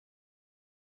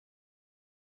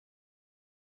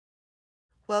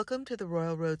Welcome to the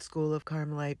Royal Road School of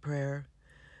Carmelite Prayer.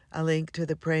 A link to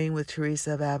the Praying with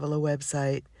Teresa of Avila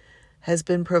website has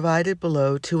been provided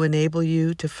below to enable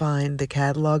you to find the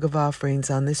catalog of offerings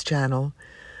on this channel,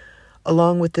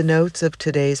 along with the notes of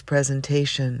today's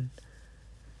presentation.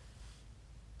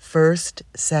 First,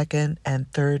 second,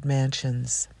 and third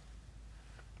mansions.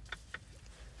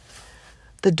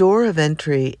 The door of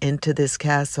entry into this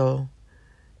castle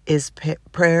is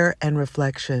prayer and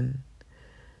reflection.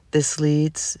 This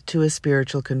leads to a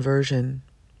spiritual conversion.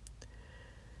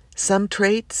 Some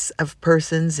traits of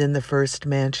persons in the first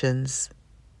mansions.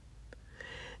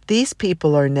 These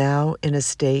people are now in a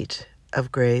state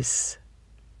of grace.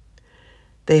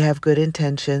 They have good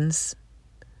intentions.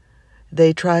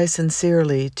 They try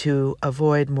sincerely to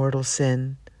avoid mortal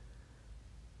sin.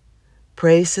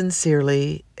 Pray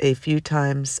sincerely a few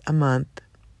times a month.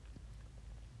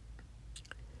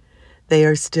 They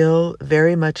are still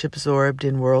very much absorbed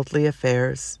in worldly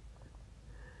affairs.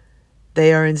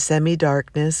 They are in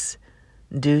semi-darkness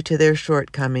due to their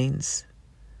shortcomings.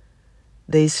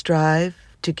 They strive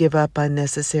to give up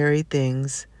unnecessary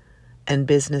things and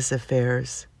business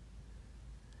affairs.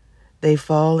 They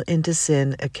fall into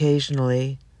sin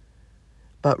occasionally,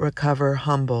 but recover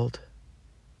humbled.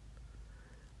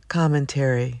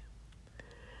 Commentary.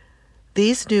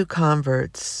 These new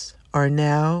converts are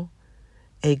now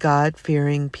a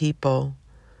God-fearing people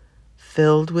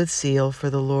filled with zeal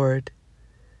for the Lord.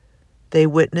 They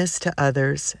witness to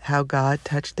others how God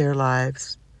touched their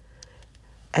lives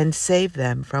and saved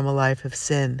them from a life of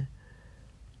sin.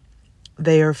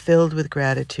 They are filled with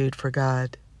gratitude for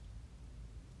God.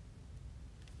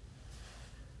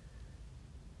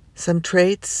 Some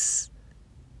traits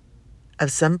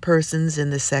of some persons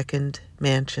in the second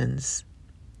mansions.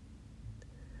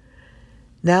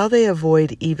 Now they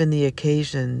avoid even the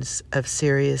occasions of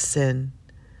serious sin.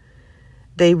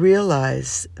 They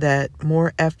realize that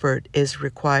more effort is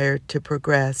required to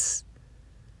progress.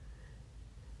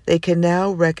 They can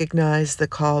now recognize the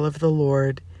call of the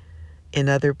Lord in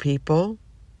other people,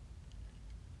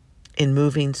 in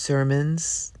moving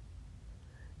sermons,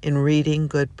 in reading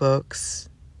good books,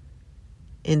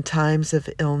 in times of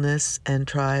illness and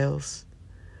trials,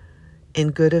 in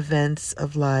good events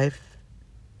of life,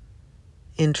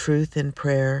 in truth and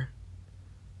prayer,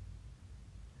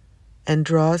 and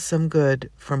draw some good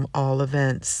from all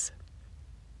events.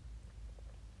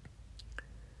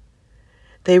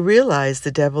 They realize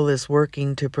the devil is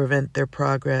working to prevent their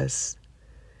progress.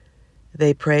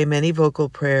 They pray many vocal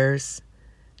prayers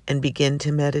and begin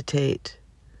to meditate.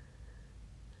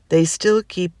 They still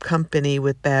keep company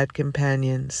with bad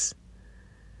companions.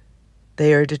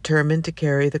 They are determined to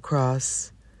carry the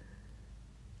cross.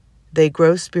 They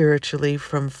grow spiritually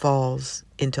from falls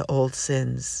into old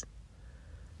sins.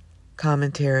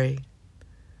 Commentary.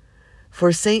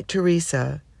 For Saint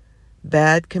Teresa,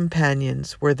 bad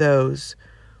companions were those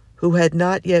who had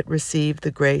not yet received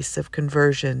the grace of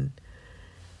conversion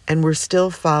and were still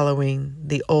following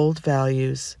the old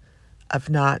values of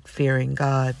not fearing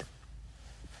God.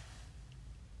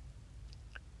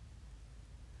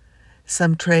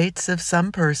 Some traits of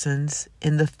some persons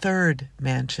in the third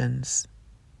mansions.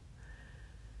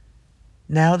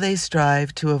 Now they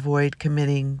strive to avoid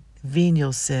committing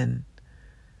venial sin.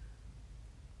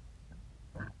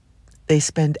 They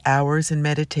spend hours in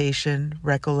meditation,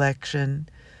 recollection,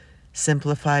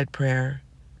 simplified prayer.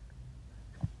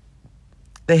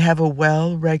 They have a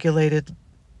well-regulated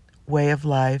way of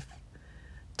life,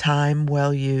 time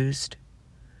well used.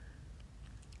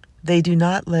 They do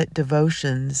not let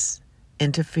devotions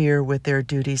interfere with their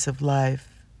duties of life.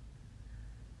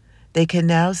 They can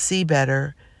now see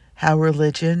better how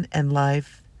religion and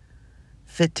life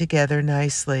fit together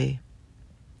nicely.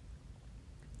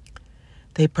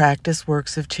 They practice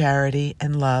works of charity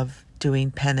and love,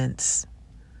 doing penance.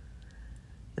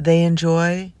 They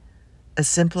enjoy a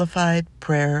simplified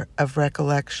prayer of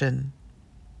recollection,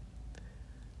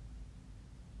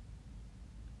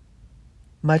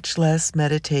 much less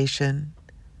meditation.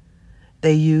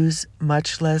 They use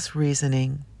much less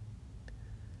reasoning.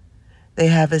 They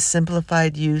have a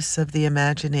simplified use of the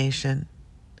imagination.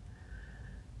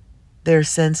 Their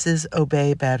senses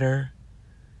obey better.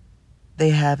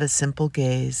 They have a simple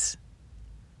gaze.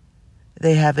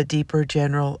 They have a deeper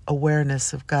general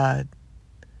awareness of God.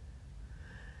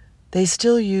 They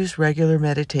still use regular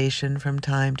meditation from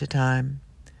time to time.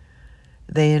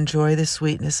 They enjoy the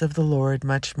sweetness of the Lord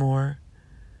much more.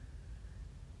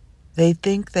 They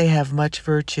think they have much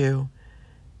virtue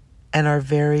and are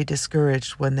very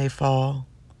discouraged when they fall.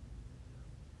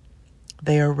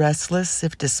 They are restless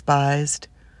if despised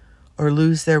or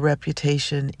lose their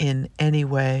reputation in any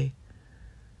way.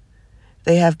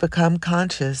 They have become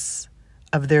conscious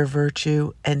of their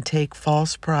virtue and take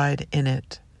false pride in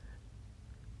it.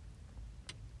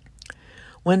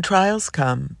 When trials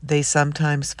come, they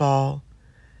sometimes fall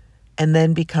and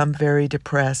then become very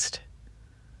depressed.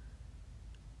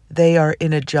 They are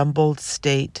in a jumbled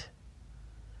state,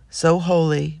 so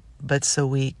holy but so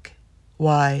weak.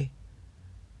 Why?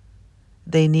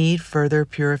 They need further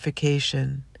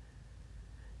purification.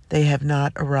 They have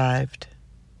not arrived.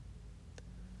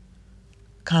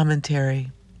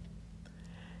 Commentary.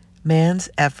 Man's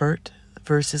effort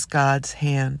versus God's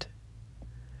hand.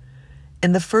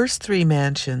 In the first three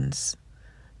mansions,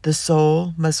 the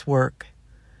soul must work,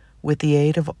 with the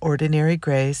aid of ordinary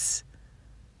grace,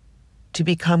 to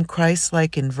become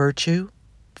Christ-like in virtue,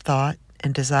 thought,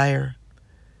 and desire.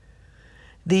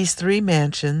 These three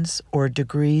mansions, or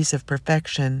degrees of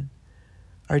perfection,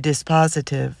 are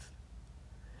dispositive.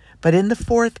 But in the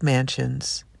fourth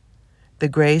mansions, the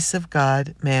grace of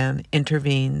God-man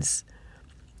intervenes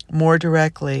more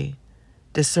directly,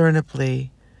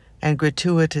 discernibly, and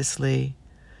gratuitously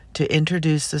to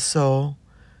introduce the soul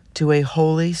to a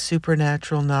holy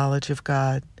supernatural knowledge of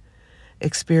God,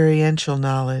 experiential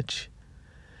knowledge.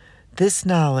 This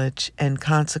knowledge and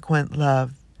consequent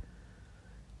love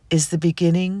is the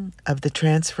beginning of the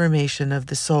transformation of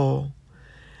the soul,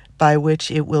 by which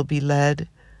it will be led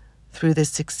through the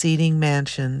succeeding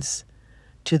mansions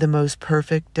to the most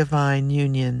perfect divine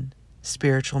union,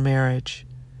 spiritual marriage.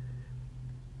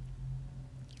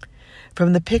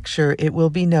 From the picture, it will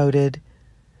be noted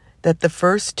that the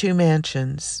first two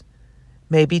mansions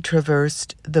may be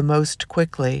traversed the most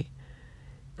quickly,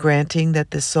 granting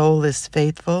that the soul is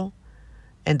faithful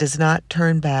and does not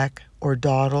turn back or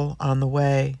dawdle on the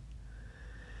way.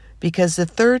 Because the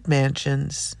third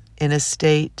mansions, in a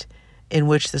state in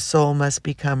which the soul must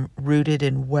become rooted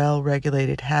in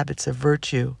well-regulated habits of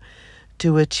virtue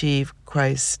to achieve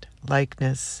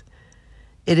Christ-likeness,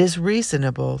 it is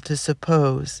reasonable to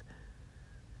suppose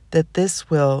that this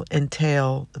will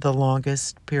entail the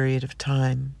longest period of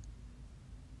time.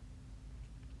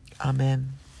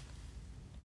 Amen.